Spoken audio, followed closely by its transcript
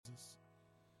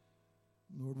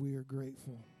Lord, we are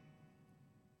grateful.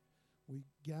 We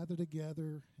gather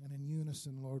together, and in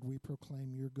unison, Lord, we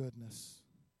proclaim your goodness.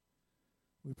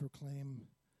 We proclaim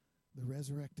the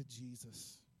resurrected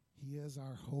Jesus. He is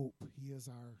our hope. He is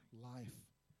our life.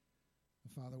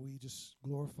 And Father, we just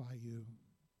glorify you,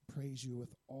 praise you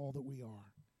with all that we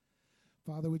are.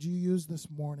 Father, would you use this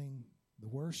morning the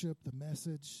worship, the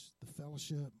message, the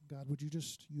fellowship? God, would you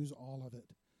just use all of it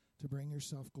to bring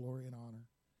yourself glory and honor?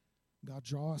 God,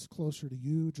 draw us closer to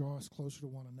you, draw us closer to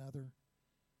one another.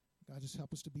 God, just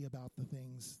help us to be about the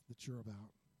things that you're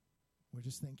about. We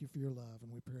just thank you for your love,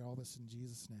 and we pray all this in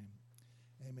Jesus' name.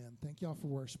 Amen. Thank you all for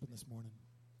worshiping this morning.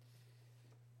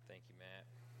 Thank you, Matt.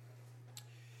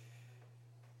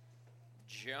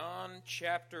 John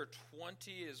chapter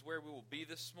 20 is where we will be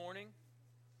this morning.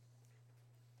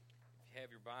 If you have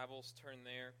your Bibles, turn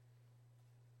there.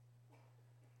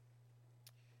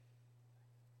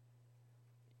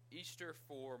 Easter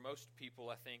for most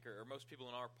people, I think, or most people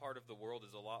in our part of the world,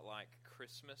 is a lot like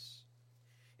Christmas.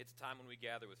 It's a time when we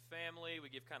gather with family.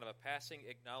 We give kind of a passing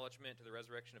acknowledgement to the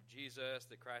resurrection of Jesus,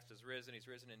 that Christ has risen. He's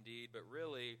risen indeed. But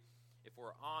really, if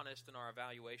we're honest in our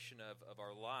evaluation of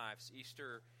our lives,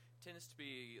 Easter tends to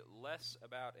be less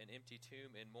about an empty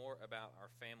tomb and more about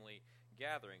our family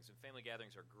gatherings. And family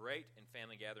gatherings are great, and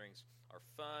family gatherings are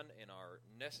fun and are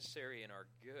necessary and are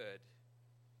good.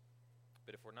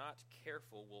 But if we're not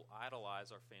careful, we'll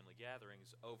idolize our family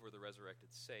gatherings over the resurrected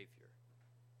Savior.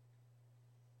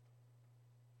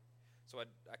 So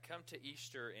I come to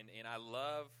Easter, and I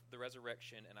love the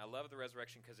resurrection, and I love the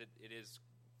resurrection because it is,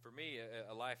 for me,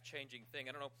 a life-changing thing.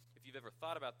 I don't know if you've ever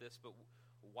thought about this, but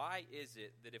why is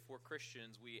it that if we're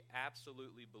Christians, we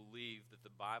absolutely believe that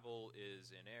the Bible is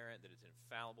inerrant, that it's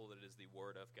infallible, that it is the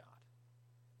Word of God?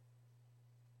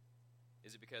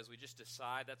 Is it because we just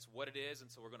decide that's what it is, and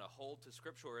so we're going to hold to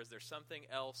Scripture, or is there something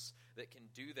else that can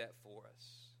do that for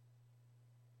us?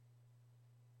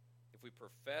 If we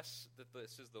profess that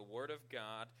this is the Word of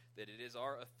God, that it is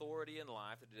our authority in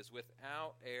life, that it is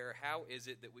without error, how is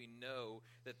it that we know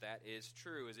that that is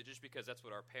true? Is it just because that's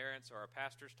what our parents or our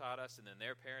pastors taught us, and then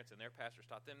their parents and their pastors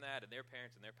taught them that, and their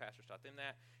parents and their pastors taught them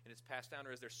that, and it's passed down?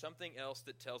 Or is there something else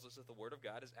that tells us that the Word of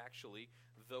God is actually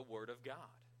the Word of God?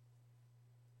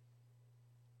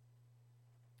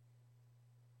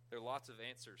 There are lots of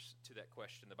answers to that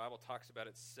question. The Bible talks about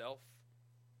itself,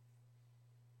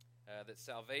 that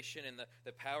salvation and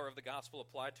the power of the gospel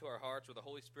applied to our hearts, where the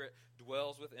Holy Spirit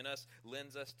dwells within us,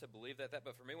 lends us to believe that.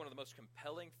 But for me, one of the most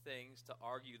compelling things to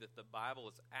argue that the Bible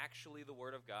is actually the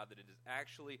Word of God, that it is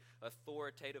actually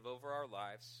authoritative over our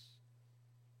lives,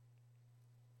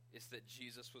 is that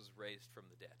Jesus was raised from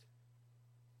the dead.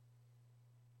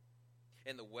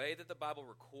 And the way that the Bible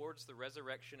records the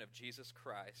resurrection of Jesus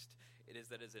Christ, it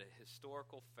is a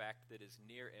historical fact that is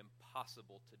near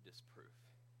impossible to disprove.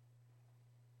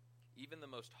 Even the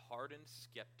most hardened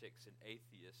skeptics and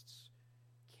atheists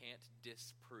can't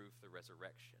disprove the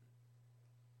resurrection.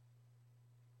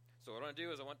 So what I want to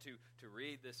do is I want to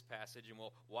read this passage, and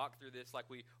we'll walk through this like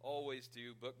we always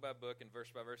do, book by book and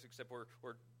verse by verse, except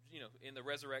we're in the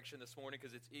resurrection this morning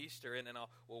because it's Easter, and then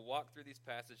we'll walk through these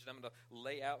passages. I'm going to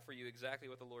lay out for you exactly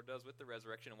what the Lord does with the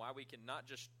resurrection and why we can not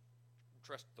just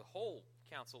trust the whole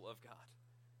counsel of God.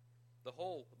 The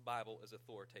whole Bible is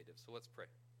authoritative. So let's pray.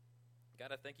 God,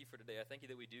 I thank you for today. I thank you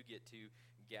that we do get to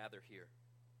gather here.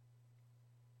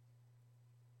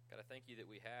 God, I thank you that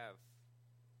we have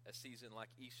a season like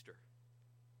Easter,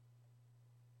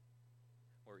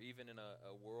 where even in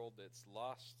a world that's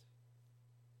lost,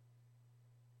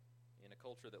 in a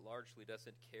culture that largely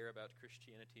doesn't care about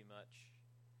Christianity much,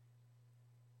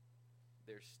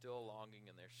 there's still a longing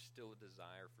and there's still a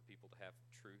desire for people to have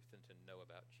truth and to know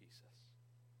about Jesus.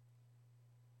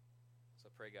 So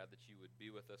I pray, God, that you would be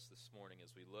with us this morning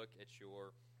as we look at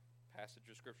your passage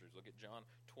of Scriptures. Look at John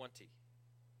 20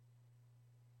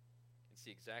 and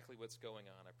see exactly what's going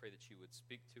on. I pray that you would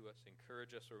speak to us,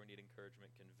 encourage us where we need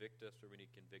encouragement, convict us where we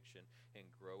need conviction, and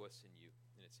grow us in you.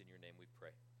 And it's in your name we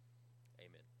pray.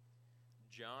 Amen.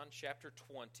 John chapter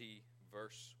 20,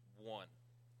 verse 1.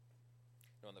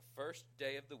 Now, on the first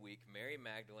day of the week, Mary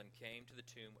Magdalene came to the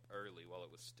tomb early while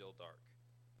it was still dark,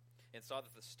 and saw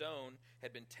that the stone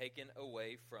had been taken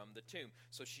away from the tomb.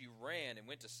 So she ran and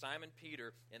went to Simon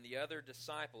Peter and the other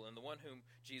disciple, and the one whom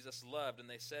Jesus loved,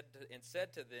 and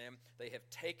said to them, "They have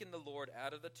taken the Lord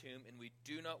out of the tomb, and we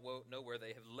do not know where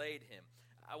they have laid him."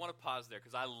 I want to pause there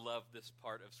because I love this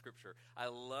part of Scripture. I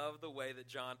love the way that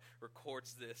John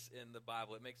records this in the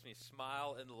Bible. It makes me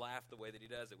smile and laugh the way that he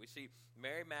does it. We see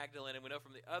Mary Magdalene, and we know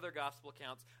from the other gospel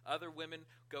accounts, other women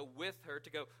go with her to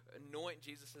go anoint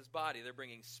Jesus' body. They're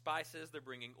bringing spices, they're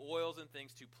bringing oils and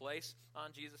things to place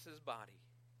on Jesus' body.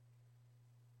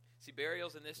 See,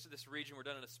 burials in this region were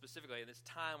done in a specific way. In this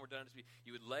time were done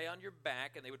you would lay on your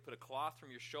back, and they would put a cloth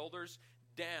from your shoulders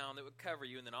down that would cover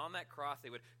you. And then on that cloth, they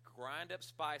would grind up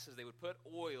spices. They would put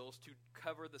oils to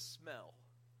cover the smell.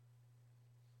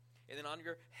 And then on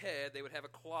your head, they would have a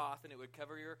cloth, and it would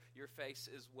cover your face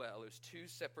as well. It was two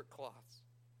separate cloths.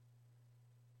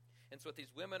 And so what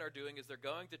these women are doing is they're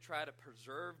going to try to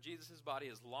preserve Jesus' body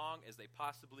as long as they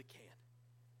possibly can.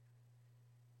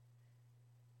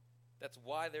 That's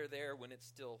why they're there when it's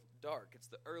still dark. It's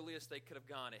the earliest they could have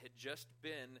gone. It had just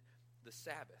been the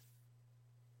Sabbath.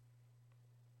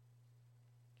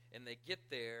 And they get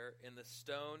there, and the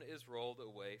stone is rolled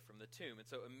away from the tomb. And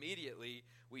so immediately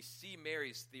we see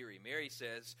Mary's theory. Mary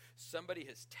says, somebody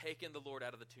has taken the Lord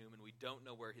out of the tomb, and we don't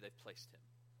know where they've placed him.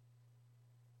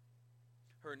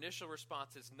 Her initial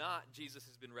response is not Jesus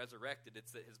has been resurrected.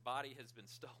 It's that his body has been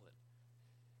stolen.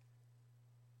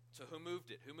 So who moved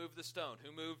it? Who moved the stone?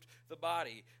 Who moved the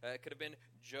body? It could have been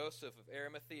Joseph of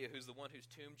Arimathea, who's the one whose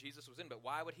tomb Jesus was in. But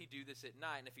why would he do this at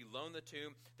night? And if he loaned the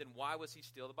tomb, then why was he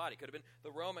steal the body? It could have been the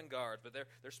Roman guards, but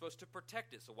they're supposed to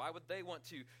protect it. So why would they want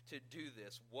to do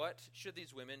this? What should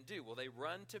these women do? Well, they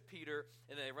run to Peter,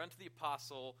 and they run to the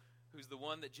apostle, who's the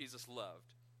one that Jesus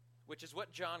loved, which is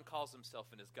what John calls himself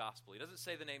in his gospel. He doesn't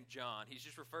say the name John. He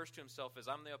just refers to himself as,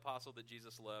 I'm the apostle that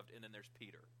Jesus loved, and then there's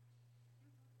Peter.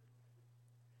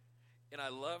 And I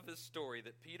love this story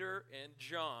that Peter and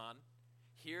John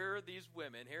hear these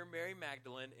women, hear Mary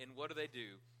Magdalene, and what do?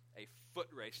 A foot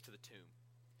race to the tomb.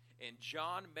 And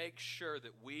John makes sure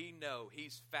that we know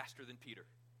he's faster than Peter.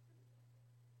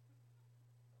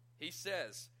 He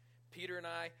says, Peter and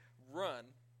I run.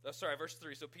 Verse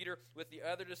 3. So Peter with the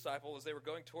other disciple, as they were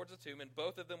going towards the tomb, and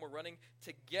both of them were running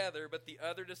together, but the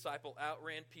other disciple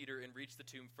outran Peter and reached the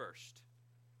tomb first.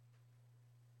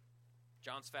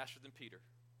 John's faster than Peter.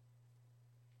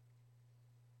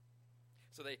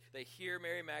 So they hear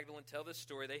Mary Magdalene tell this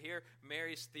story. They hear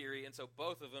Mary's theory, and so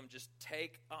both of them just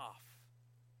take off.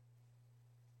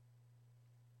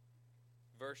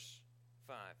 Verse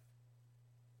 5.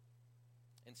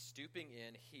 And stooping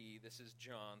in, he, this is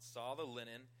John, saw the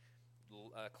linen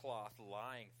cloth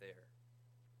lying there.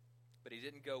 But he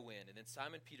didn't go in. And then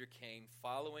Simon Peter came,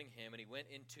 following him, and he went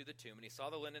into the tomb. And he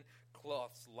saw the linen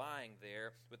cloths lying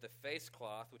there, with the face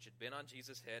cloth, which had been on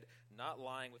Jesus' head, not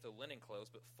lying with the linen clothes,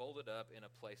 but folded up in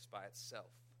a place by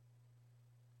itself.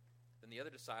 Then the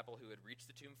other disciple, who had reached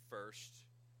the tomb first,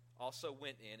 also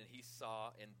went in, and he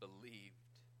saw and believed.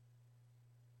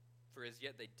 For as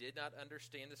yet they did not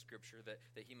understand the scripture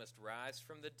that he must rise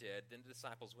from the dead. Then the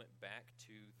disciples went back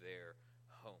to their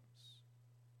homes.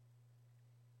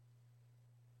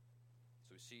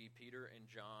 So we see Peter and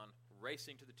John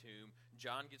racing to the tomb.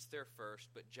 John gets there first,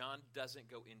 but John doesn't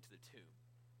go into the tomb.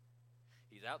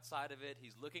 He's outside of it.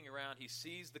 He's looking around. He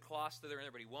sees the cloths that are in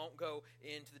there, but he won't go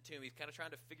into the tomb. He's kind of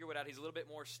trying to figure it out. He's a little bit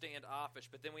more standoffish.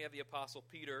 But then we have the apostle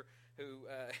Peter, who,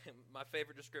 my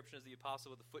favorite description is the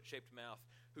apostle with the foot-shaped mouth,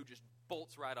 who just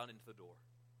bolts right on into the door.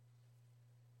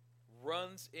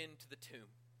 Runs into the tomb.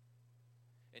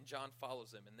 And John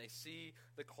follows him, and they see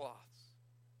the cloths.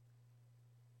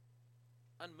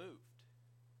 Unmoved.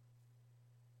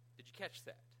 Did you catch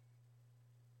that?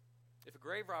 If a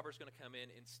grave robber is going to come in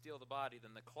and steal the body,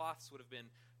 then the cloths would have been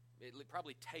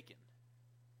probably taken.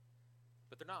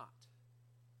 But they're not.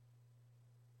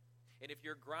 And if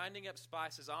you're grinding up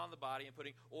spices on the body and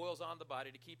putting oils on the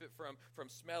body to keep it from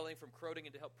smelling, from corroding,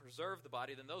 and to help preserve the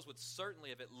body, then those would certainly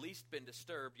have at least been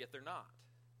disturbed, yet they're not.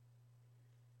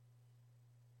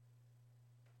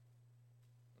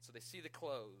 And so they see the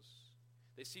clothes.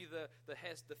 They see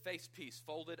the face piece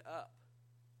folded up.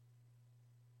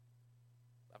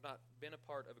 I've not been a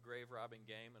part of a grave robbing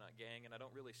gang, and I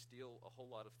don't really steal a whole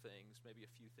lot of things, maybe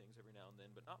a few things every now and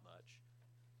then, but not much.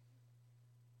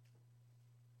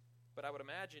 But I would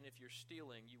imagine if you're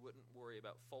stealing, you wouldn't worry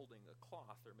about folding a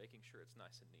cloth or making sure it's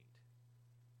nice and neat.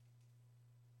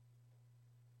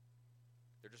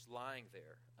 They're just lying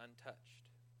there, untouched.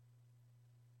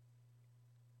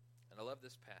 And I love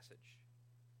this passage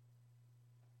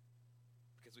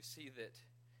because we see that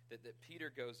Peter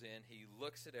goes in, he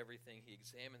looks at everything, he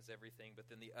examines everything,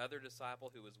 but then the other disciple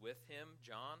who was with him,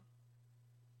 John,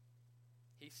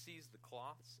 he sees the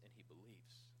cloths and he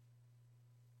believes.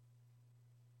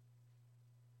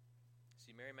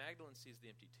 See, Mary Magdalene sees the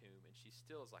empty tomb, and she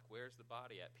still is like, where's the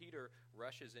body at? Peter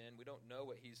rushes in. We don't know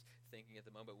what he's thinking at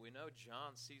the moment, but we know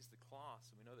John sees the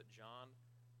cloths, and we know that John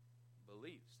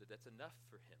believes that that's enough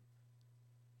for him.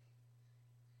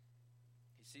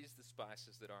 He sees the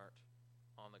spices that aren't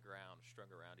on the ground, strung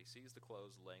around. He sees the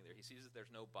clothes laying there. He sees that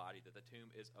there's no body, that the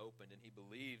tomb is opened, and he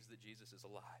believes that Jesus is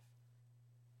alive.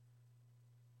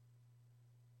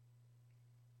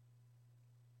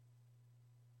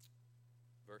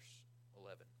 Verse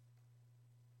 11.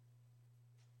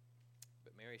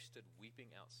 But Mary stood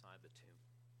weeping outside the tomb.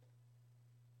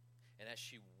 And as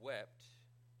she wept,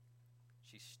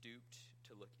 she stooped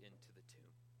to look into the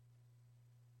tomb.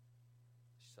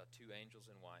 She saw two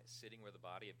angels in white sitting where the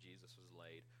body of Jesus was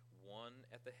laid, one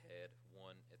at the head,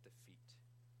 one at the feet.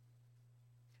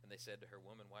 And they said to her,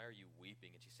 "Woman, why are you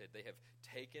weeping?" And she said, "They have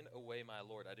taken away my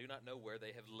Lord. I do not know where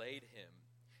they have laid him."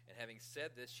 And having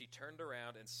said this, she turned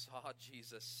around and saw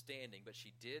Jesus standing, but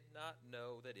she did not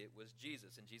know that it was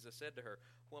Jesus. And Jesus said to her,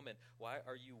 "Woman, why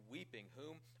are you weeping?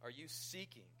 Whom are you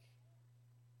seeking?"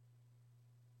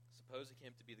 Supposing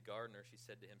him to be the gardener, she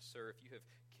said to him, "Sir, if you have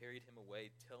carried him away,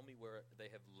 tell me where they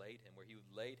have laid him, where you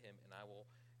laid him, and I will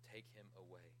take him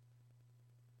away."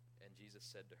 And Jesus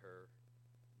said to her,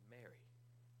 "Mary."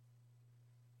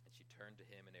 And she turned to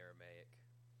him in Aramaic,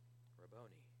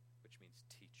 "Rabboni," which means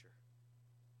teacher.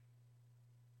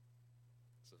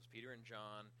 So Peter and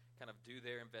John kind of do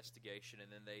their investigation,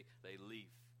 and then they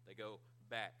leave. They go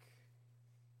back.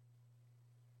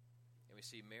 And we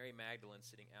see Mary Magdalene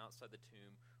sitting outside the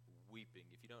tomb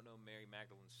weeping. If you don't know Mary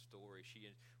Magdalene's story,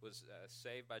 she was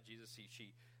saved by Jesus.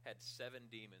 She had 7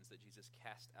 demons that Jesus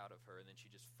cast out of her, and then she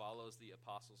just follows the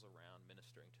apostles around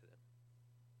ministering to them.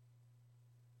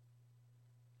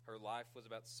 Her life was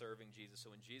about serving Jesus. So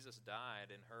when Jesus died,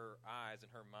 in her eyes, in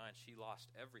her mind, she lost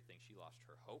everything. She lost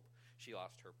her hope. She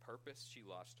lost her purpose. She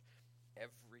lost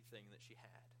everything that she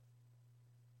had.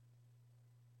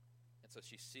 And so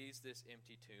she sees this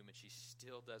empty tomb, and she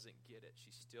still doesn't get it.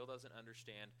 She still doesn't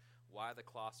understand why the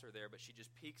cloths are there, but she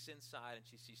just peeks inside, and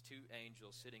she sees 2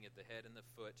 angels sitting at the head and the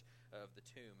foot of the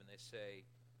tomb. And they say,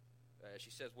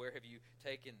 she says, "Where have you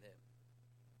taken them?"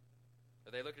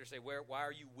 They look at her and say, "Why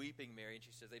are you weeping, Mary?" And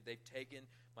she says, they've taken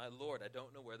my Lord. I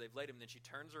don't know where they've laid him. And then she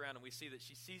turns around, and we see that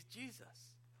she sees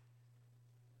Jesus.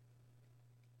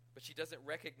 But she doesn't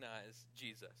recognize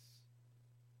Jesus.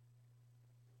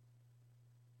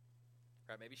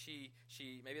 Right?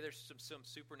 Maybe there's some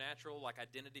supernatural like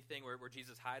identity thing where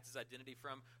Jesus hides his identity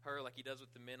from her, like he does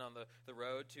with the men on the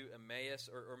road to Emmaus,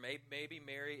 or maybe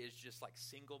Mary is just like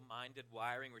single-minded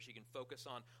wiring where she can focus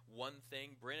on one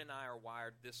thing. Bryn and I are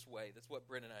wired this way. That's what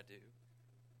Bryn and I do.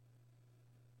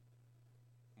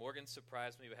 Morgan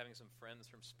surprised me with having some friends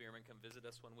from Spearman come visit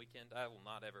us one weekend. I will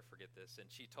not ever forget this. And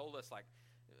she told us, like,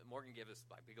 Morgan gave us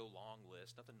like big old long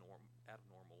list, nothing out of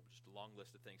normal, just a long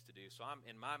list of things to do. So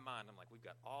in my mind, I'm like, we've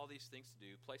got all these things to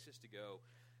do, places to go.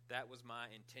 That was my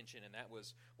intention, and that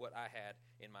was what I had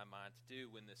in my mind to do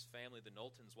when this family, the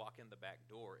Knowltons, walk in the back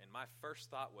door. And my first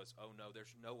thought was, oh no,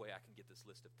 there's no way I can get this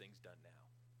list of things done now.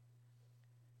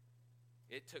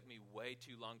 It took me way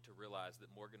too long to realize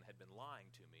that Morgan had been lying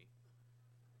to me,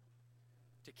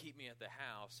 to keep me at the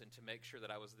house and to make sure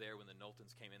that I was there when the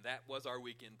Knowltons came in. That was our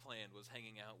weekend plan, was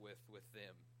hanging out with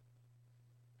them.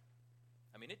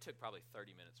 I mean, it took probably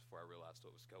 30 minutes before I realized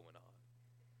what was going on.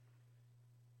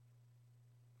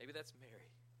 Maybe that's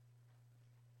Mary.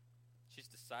 She's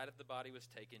decided the body was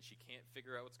taken. She can't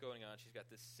figure out what's going on. She's got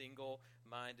this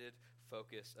single-minded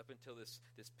focus up until this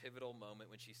pivotal moment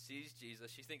when she sees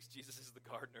Jesus. She thinks Jesus is the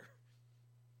gardener.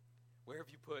 Where have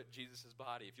you put Jesus'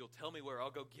 body? If you'll tell me where, I'll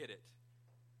go get it.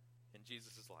 And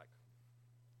Jesus is like,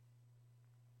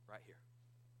 right here.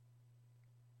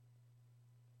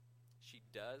 She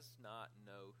does not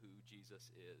know who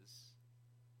Jesus is.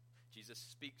 Jesus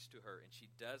speaks to her, and she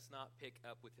does not pick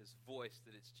up with his voice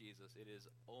that it's Jesus. It is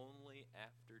only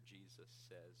after Jesus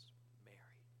says,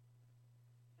 "Mary,"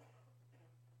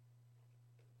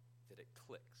 that it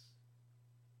clicks.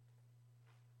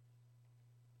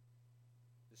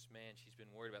 This man she's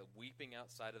been worried about, weeping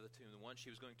outside of the tomb, the one she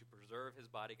was going to preserve his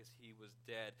body because he was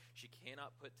dead. She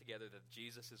cannot put together that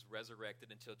Jesus is resurrected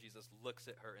until Jesus looks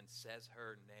at her and says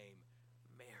her name,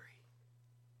 Mary.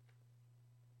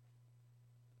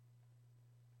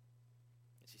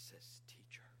 And she says,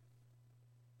 "Teacher."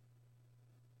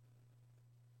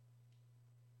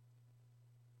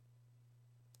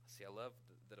 See, I love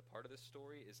that a part of this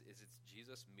story is it's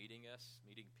Jesus meeting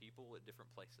people at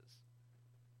different places.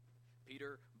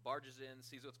 Peter barges in,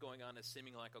 sees what's going on, is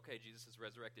seeming like, okay, Jesus is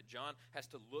resurrected. John has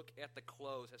to look at the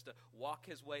clothes, has to walk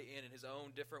his way in his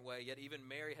own different way. Yet even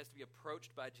Mary has to be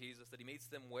approached by Jesus, that he meets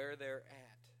them where they're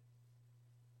at.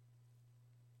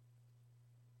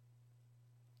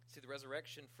 See, the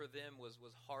resurrection for them was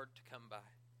hard to come by.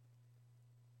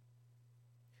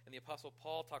 And the Apostle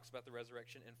Paul talks about the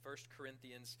resurrection in 1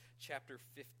 Corinthians chapter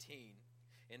 15.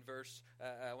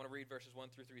 I want to read verses 1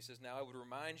 through 3. It says, "Now I would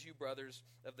remind you, brothers,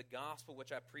 of the gospel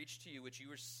which I preached to you, which you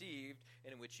received,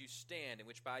 and in which you stand, in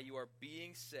which by you are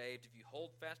being saved, if you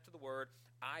hold fast to the word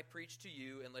I preached to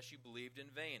you, unless you believed in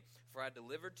vain. For I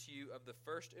delivered to you of the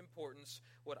first importance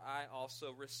what I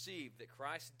also received, that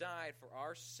Christ died for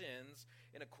our sins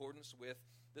in accordance with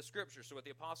the Scripture." So what the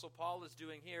Apostle Paul is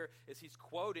doing here is he's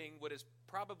quoting what is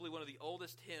probably one of the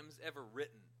oldest hymns ever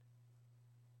written.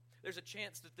 There's a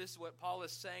chance that this is what Paul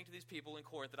is saying to these people in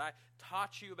Corinth, that I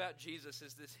taught you about Jesus,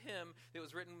 is this hymn that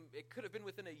was written, it could have been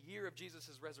within a year of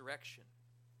Jesus' resurrection.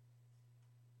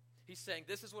 He's saying,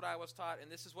 this is what I was taught,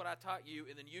 and this is what I taught you,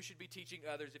 and then you should be teaching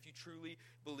others if you truly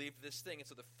believe this thing. And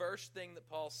so the first thing that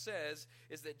Paul says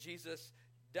is that Jesus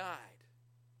died.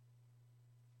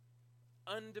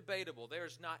 Undebatable.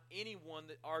 There's not anyone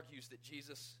that argues that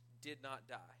Jesus did not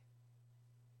die.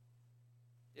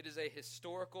 It is a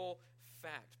historical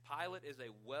fact. Pilate is a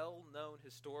well-known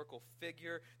historical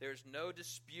figure. There's no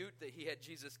dispute that he had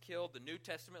Jesus killed. The New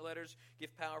Testament letters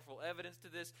give powerful evidence to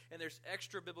this, and there's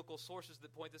extra biblical sources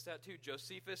that point this out too.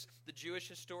 Josephus, the Jewish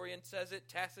historian, says it.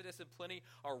 Tacitus and Pliny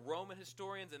are Roman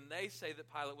historians, and they say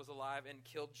that Pilate was alive and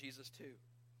killed Jesus too.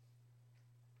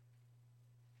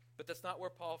 But that's not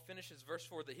where Paul finishes. Verse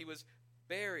 4, that he was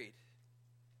buried,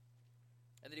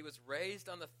 and that he was raised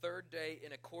on the third day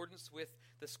in accordance with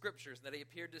the Scriptures, and that he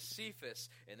appeared to Cephas,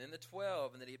 and then the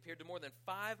 12, and that he appeared to more than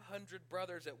 500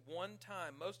 brothers at one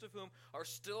time, most of whom are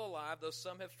still alive, though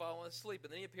some have fallen asleep.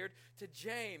 And then he appeared to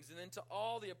James, and then to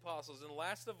all the apostles. And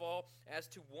last of all, as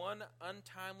to one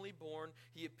untimely born,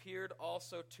 he appeared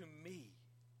also to me.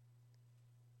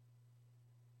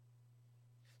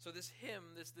 So this hymn,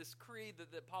 this creed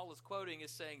that Paul is quoting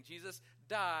is saying Jesus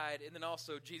died, and then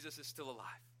also Jesus is still alive.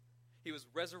 He was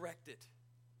resurrected.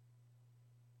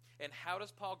 And how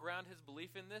does Paul ground his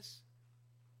belief in this?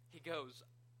 He goes,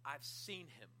 I've seen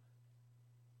him.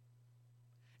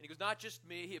 And he goes, not just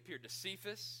me, he appeared to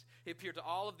Cephas, he appeared to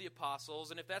all of the apostles,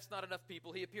 and if that's not enough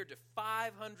people, he appeared to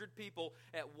 500 people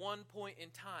at one point in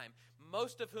time,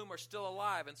 most of whom are still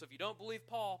alive. And so if you don't believe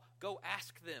Paul, go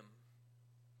ask them.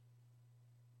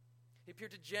 He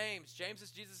appeared to James. James is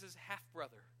Jesus'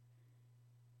 half-brother.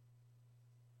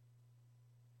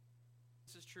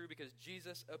 This is true because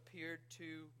Jesus appeared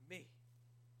to me.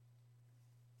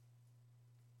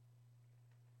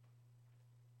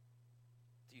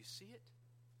 Do you see it?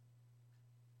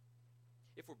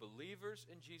 If we're believers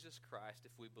in Jesus Christ,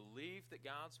 if we believe that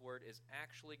God's Word is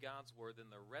actually God's Word, then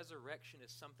the resurrection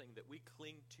is something that we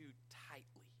cling to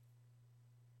tightly.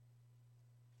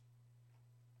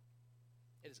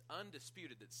 It is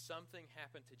undisputed that something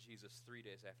happened to Jesus 3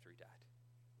 days after he died.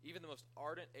 Even the most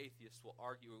ardent atheists will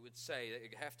argue, would say, they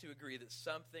have to agree that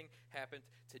something happened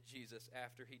to Jesus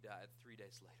after he died 3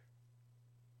 days later.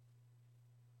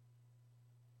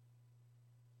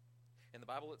 And the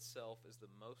Bible itself is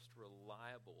the most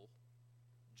reliable,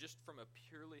 just from a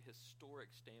purely historic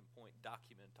standpoint,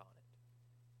 document on it.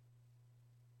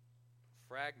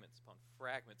 Fragments upon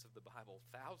fragments of the Bible,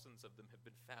 thousands of them have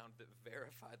been found that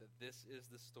verify that this is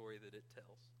the story that it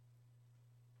tells.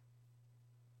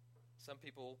 Some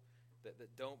people that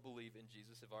don't believe in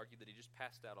Jesus have argued that he just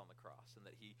passed out on the cross and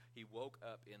that he woke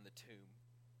up in the tomb.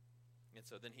 And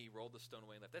so then he rolled the stone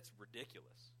away and left. That's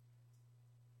ridiculous.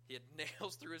 He had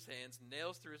nails through his hands,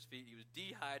 nails through his feet. He was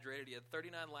dehydrated. He had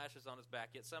 39 lashes on his back,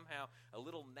 yet somehow a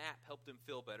little nap helped him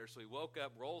feel better. So he woke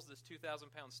up, rolls this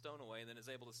 2,000-pound stone away, and then is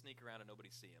able to sneak around and nobody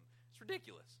see him. It's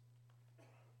ridiculous.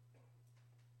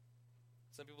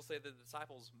 Some people say that the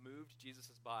disciples moved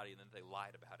Jesus' body and then they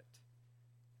lied about it.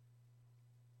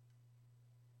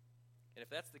 And if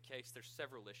that's the case, there's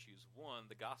several issues. One,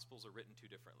 the Gospels are written too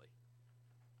differently.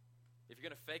 If you're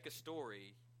going to fake a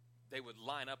story, they would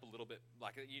line up a little bit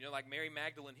like Mary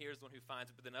Magdalene here is the one who finds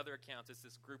it, but in other accounts it's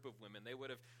this group of women. They would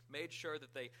have made sure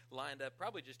that they lined up,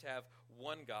 probably just have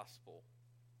one gospel.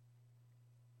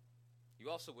 You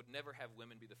also would never have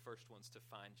women be the first ones to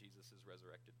find Jesus'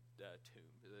 resurrected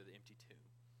tomb, the empty tomb.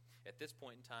 At this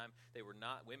point in time,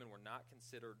 women were not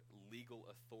considered legal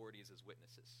authorities as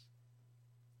witnesses.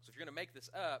 So if you're going to make this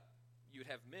up, you would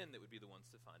have men that would be the ones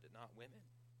to find it, not women.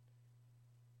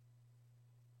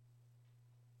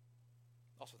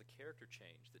 Also, the character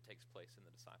change that takes place in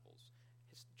the disciples.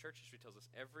 Church history tells us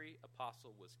every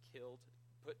apostle was killed,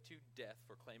 put to death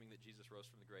for claiming that Jesus rose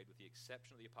from the grave, with the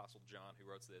exception of the apostle John, who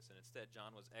wrote this. And instead,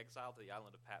 John was exiled to the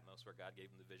island of Patmos, where God gave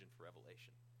him the vision for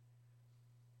Revelation.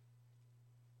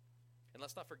 And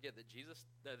let's not forget that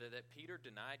that Peter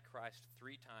denied Christ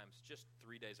 3 times just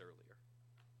 3 days earlier.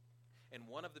 And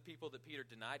one of the people that Peter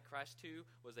denied Christ to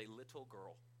was a little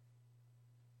girl.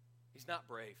 He's not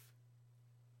brave.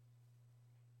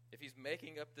 If he's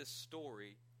making up this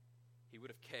story, he would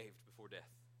have caved before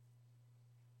death.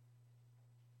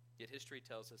 Yet history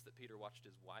tells us that Peter watched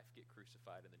his wife get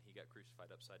crucified, and then he got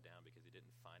crucified upside down because he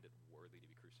didn't find it worthy to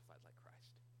be crucified like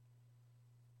Christ.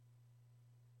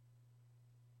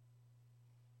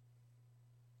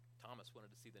 Thomas wanted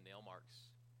to see the nail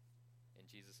marks in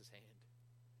Jesus' hand.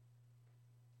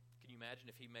 Can you imagine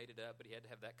if he made it up, but he had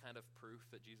to have that kind of proof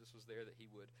that Jesus was there, that he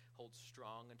would hold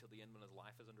strong until the end when his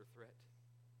life is under threat?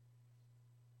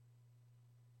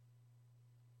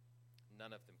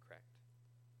 None of them cracked.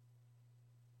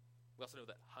 We also know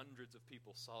that hundreds of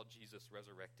people saw Jesus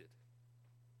resurrected.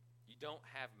 You don't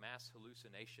have mass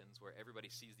hallucinations where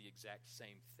everybody sees the exact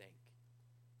same thing.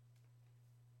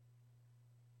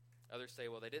 Others say,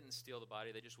 well, they didn't steal the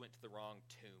body, they just went to the wrong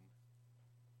tomb.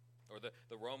 Or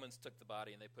the Romans took the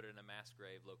body and they put it in a mass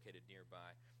grave located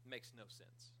nearby. It makes no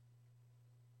sense.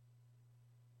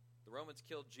 The Romans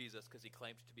killed Jesus because he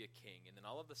claimed to be a king. And then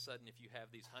all of a sudden, if you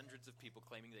have these hundreds of people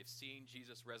claiming they've seen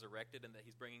Jesus resurrected and that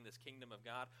he's bringing this kingdom of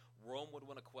God, Rome would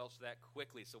want to quelch that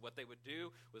quickly. So what they would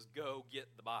do was go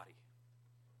get the body.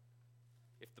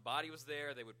 If the body was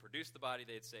there, they would produce the body.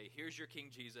 They'd say, here's your King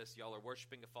Jesus. Y'all are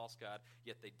worshiping a false god,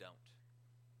 yet they don't.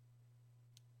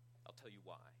 I'll tell you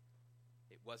why.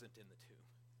 It wasn't in the tomb.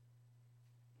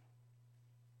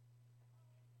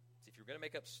 If you're going to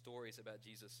make up stories about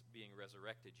Jesus being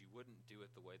resurrected, you wouldn't do it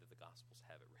the way that the Gospels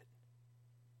have it written.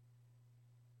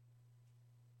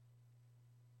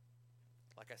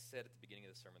 Like I said at the beginning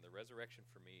of the sermon, the resurrection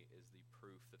for me is the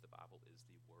proof that the Bible is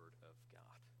the Word of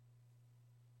God.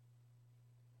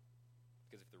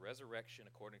 Because if the resurrection,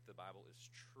 according to the Bible,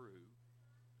 is true,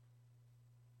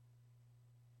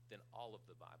 then all of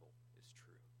the Bible is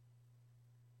true.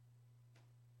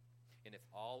 And if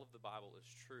all of the Bible is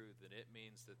true, then it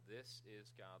means that this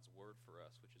is God's word for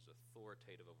us, which is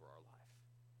authoritative over our life.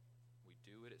 We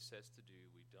do what it says to do.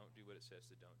 We don't do what it says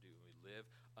to don't do. We live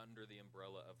under the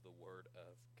umbrella of the Word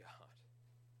of God.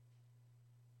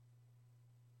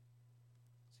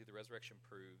 See, the resurrection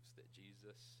proves that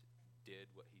Jesus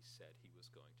did what he said he was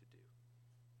going to do.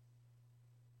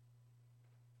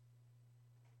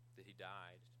 That he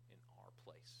died in our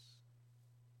place.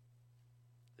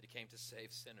 That he came to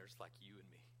save sinners like you and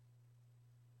me.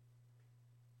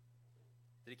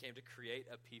 That he came to create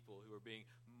a people who are being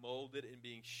molded and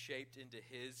being shaped into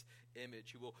his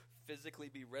image, who will physically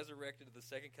be resurrected at the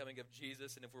second coming of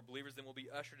Jesus, and if we're believers, then we'll be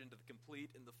ushered into the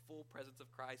complete and the full presence of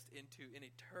Christ into an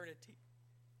eternity.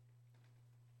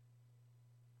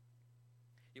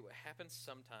 Yet what happens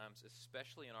sometimes,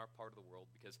 especially in our part of the world,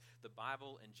 because the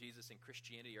Bible and Jesus and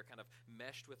Christianity are kind of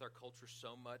meshed with our culture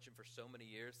so much and for so many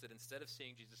years, that instead of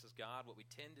seeing Jesus as God, what we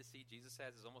tend to see Jesus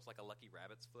as is almost like a lucky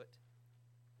rabbit's foot.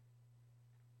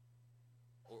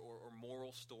 Or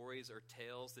moral stories or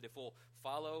tales, that if we'll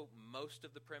follow most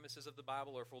of the premises of the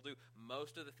Bible, or if we'll do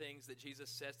most of the things that Jesus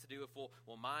says to do, if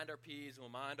we'll mind our P's and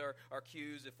we'll mind our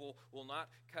Q's, if we'll not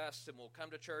cuss and we'll come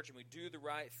to church and we do the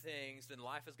right things, then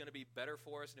life is going to be better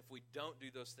for us. And if we don't do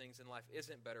those things, then life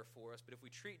isn't better for us. But if we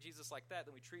treat Jesus like that,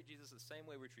 then we treat Jesus the same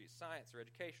way we treat science or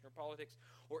education or politics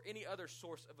or any other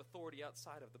source of authority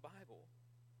outside of the Bible.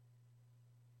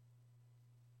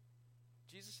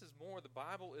 Jesus is more, the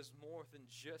Bible is more than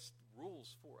just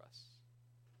rules for us.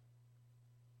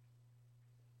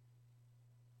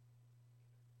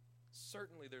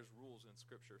 Certainly there's rules in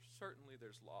Scripture. Certainly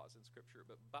there's laws in Scripture.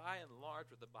 But by and large,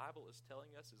 what the Bible is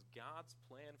telling us is God's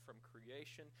plan from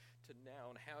creation to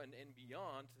now and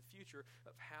beyond to the future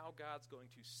of how God's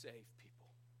going to save people.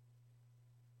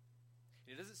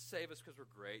 He doesn't save us because we're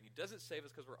great. He doesn't save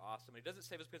us because we're awesome. He doesn't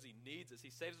save us because he needs us. He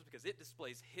saves us because it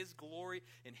displays his glory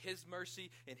and his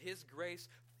mercy and his grace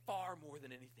far more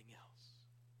than anything else.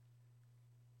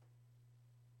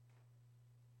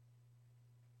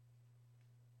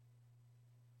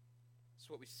 So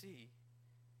what we see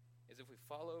is if we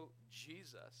follow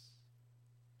Jesus,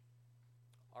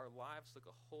 our lives look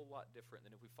a whole lot different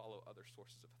than if we follow other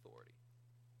sources of authority.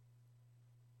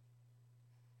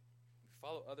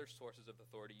 Follow other sources of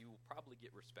authority, you will probably get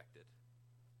respected.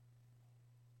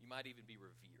 You might even be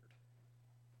revered.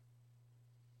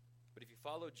 But if you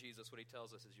follow Jesus, what he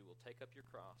tells us is you will take up your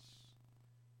cross,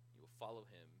 you will follow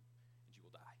him, and you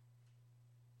will die.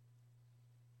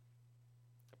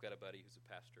 I've got a buddy who's a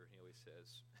pastor, and he always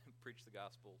says, preach the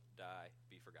gospel, die,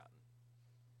 be forgotten.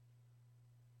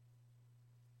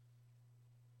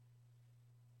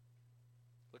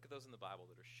 Look at those in the Bible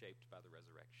that are shaped by the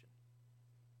resurrection.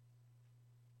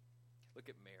 Look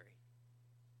at Mary,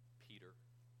 Peter,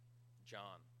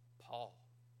 John, Paul,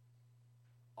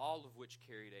 all of which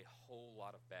carried a whole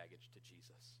lot of baggage to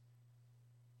Jesus.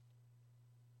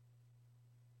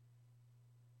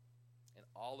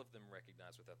 all of them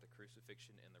recognize without the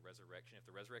crucifixion and the resurrection, if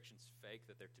the resurrection's fake,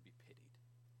 that they're to be pitied.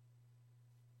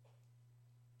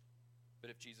 But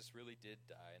if Jesus really did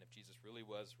die, and if Jesus really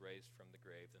was raised from the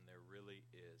grave, then there really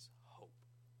is hope.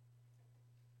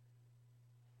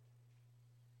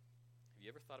 Have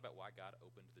you ever thought about why God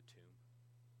opened the tomb?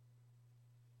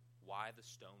 Why the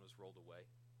stone was rolled away?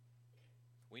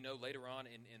 We know later on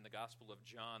in the Gospel of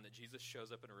John that Jesus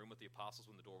shows up in a room with the apostles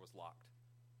when the door was locked.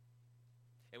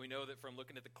 And we know that from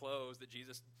looking at the clothes that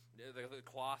Jesus, the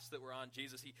cloths that were on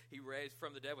Jesus, he raised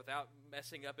from the dead without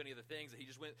messing up any of the things. That he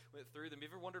just went through them. Have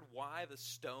you ever wondered why the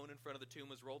stone in front of the tomb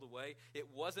was rolled away? It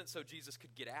wasn't so Jesus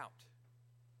could get out.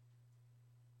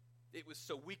 It was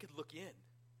so we could look in.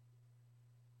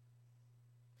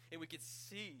 And we could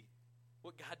see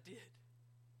what God did.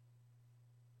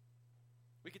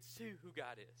 We could see who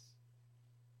God is.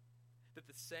 That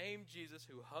the same Jesus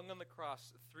who hung on the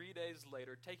cross 3 days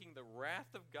later, taking the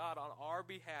wrath of God on our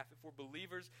behalf, if we're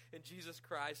believers in Jesus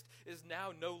Christ, is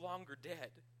now no longer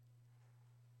dead.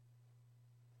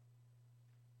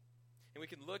 And we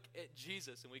can look at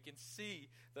Jesus and we can see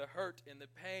the hurt and the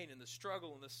pain and the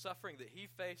struggle and the suffering that he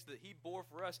faced, that he bore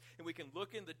for us. And we can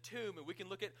look in the tomb and we can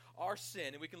look at our sin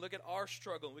and we can look at our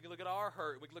struggle and we can look at our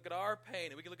hurt and we can look at our pain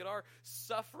and we can look at our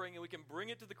suffering and we can bring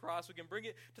it to the cross, we can bring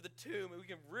it to the tomb, and we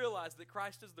can realize that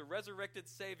Christ is the resurrected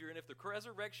Savior. And if the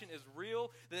resurrection is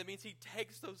real, then it means he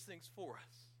takes those things for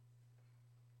us.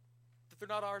 That they're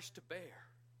not ours to bear.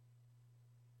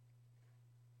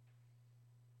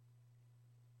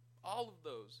 All of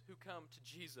those who come to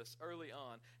Jesus early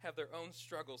on have their own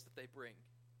struggles that they bring.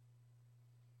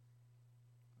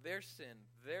 Their sin,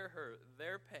 their hurt,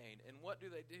 their pain. And what do?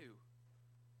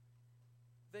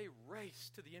 They race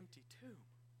to the empty tomb.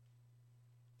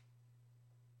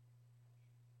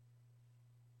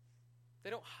 They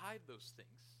don't hide those things.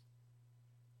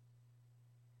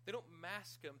 They don't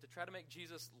mask them to try to make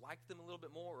Jesus like them a little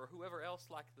bit more or whoever else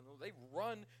liked them. They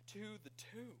run to the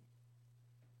tomb.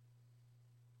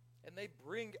 And they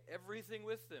bring everything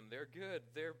with them. They're good,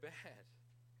 they're bad.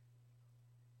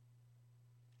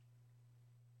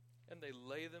 And they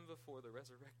lay them before the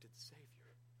resurrected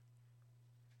Savior.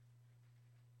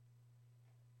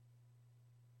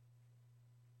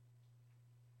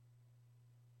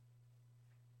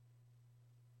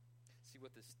 See,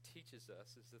 what this teaches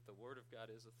us is that the Word of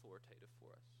God is authoritative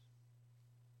for us.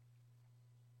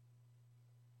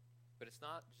 But it's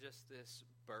not just this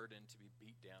burden to be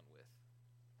beat down with.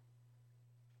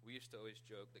 We used to always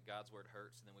joke that God's Word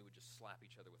hurts, and then we would just slap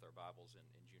each other with our Bibles in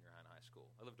junior high and high school.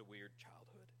 I lived a weird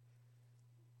childhood.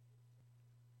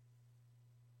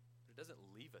 But it doesn't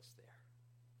leave us there.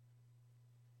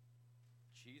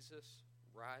 Jesus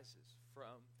rises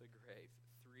from the grave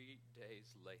 3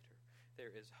 days later. There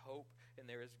is hope and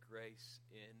there is grace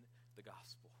in the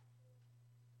gospel.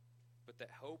 But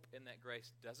that hope and that grace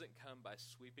doesn't come by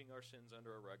sweeping our sins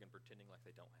under a rug and pretending like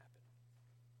they don't happen.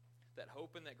 That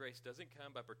hope and that grace doesn't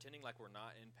come by pretending like we're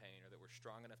not in pain or that we're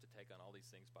strong enough to take on all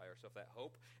these things by ourselves. That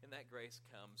hope and that grace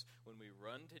comes when we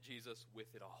run to Jesus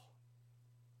with it all.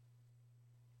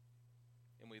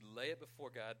 And we lay it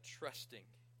before God, trusting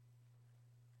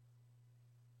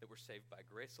that we're saved by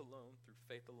grace alone, through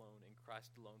faith alone, in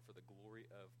Christ alone, for the glory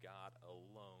of God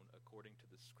alone, according to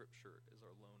the Scripture, is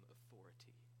our lone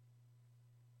authority.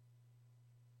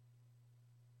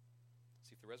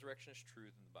 See, if the resurrection is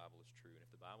true, then the Bible is true. And if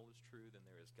the Bible is true, then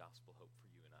there is gospel hope for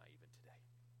you and I even today.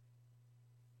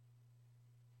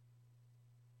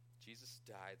 Jesus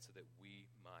died so that we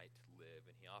might live,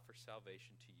 and he offers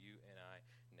salvation to you and I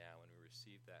now, and we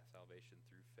receive that salvation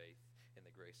through faith in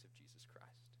the grace of Jesus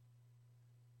Christ.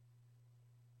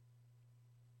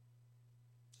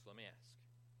 So let me ask,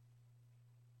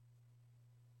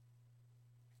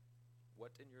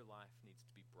 what in your life needs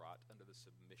to be brought under the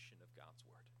submission of God's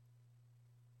Word?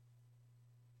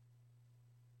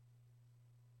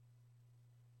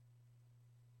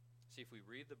 See, if we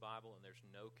read the Bible and there's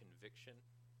no conviction,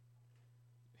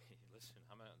 listen,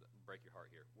 I'm going to break your heart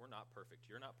here. We're not perfect.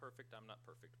 You're not perfect. I'm not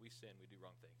perfect. We sin. We do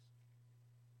wrong things.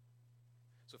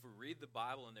 So if we read the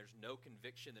Bible and there's no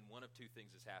conviction, then one of two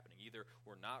things is happening. Either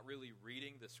we're not really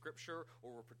reading the Scripture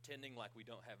or we're pretending like we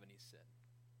don't have any sin.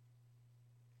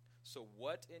 So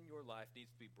what in your life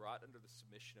needs to be brought under the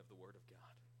submission of the Word of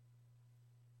God?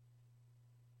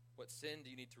 What sin do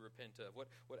you need to repent of? What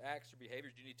acts or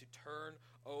behaviors do you need to turn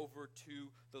over to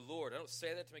the Lord? I don't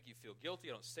say that to make you feel guilty.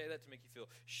 I don't say that to make you feel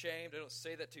shamed. I don't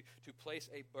say that to place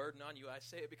a burden on you. I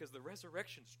say it because the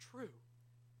resurrection's true.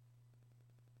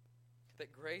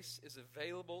 That grace is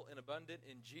available and abundant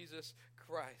in Jesus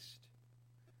Christ.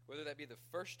 Whether that be the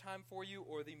first time for you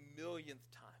or the millionth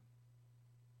time.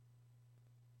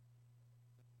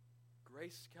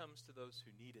 grace comes to those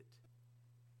who need it.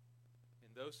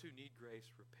 And those who need grace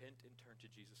repent and turn to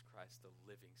Jesus Christ, the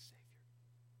living Savior.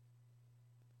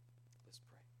 Let's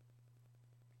pray.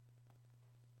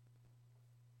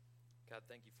 God,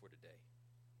 thank you for today.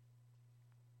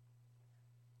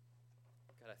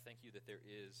 God, I thank you that there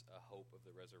is a hope of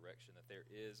the resurrection, that there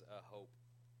is a hope.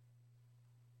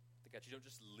 That, God, you don't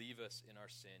just leave us in our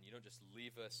sin. You don't just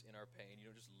leave us in our pain. You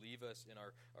don't just leave us in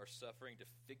our suffering to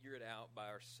figure it out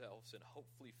by ourselves and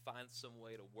hopefully find some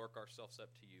way to work ourselves up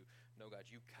to you. No, God,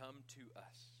 you come to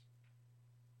us.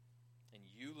 And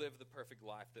you live the perfect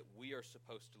life that we are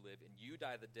supposed to live. And you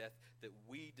die the death that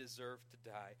we deserve to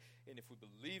die. And if we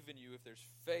believe in you, if there's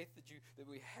faith that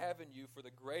we have in you for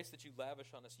the grace that you lavish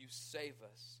on us, you save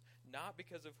us. Not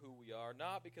because of who we are,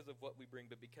 not because of what we bring,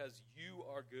 but because you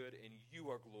are good and you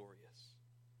are glorious.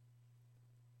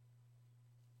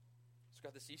 So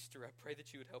God, this Easter, I pray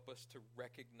that you would help us to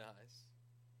recognize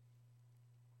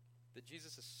that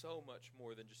Jesus is so much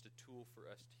more than just a tool for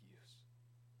us to use.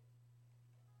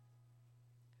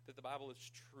 That the Bible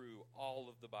is true. All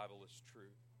of the Bible is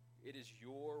true. It is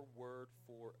your word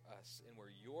for us. And where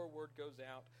your word goes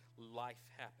out, life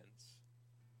happens.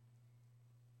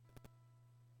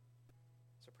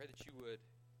 So I pray that you would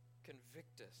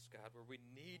convict us, God, where we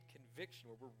need conviction,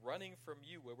 where we're running from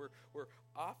you, where we're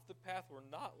off the path, we're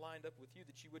not lined up with you,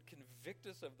 that you would convict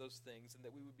us of those things and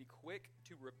that we would be quick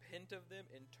to repent of them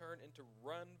and turn and to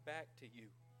run back to you.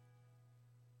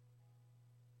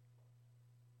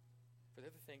 For the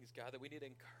other things, God, that we need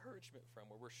encouragement from,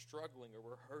 where we're struggling or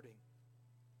we're hurting,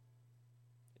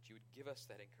 that you would give us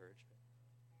that encouragement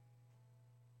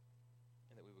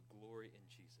and that we would glory in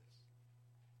Jesus.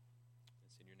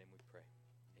 It's in your name we pray.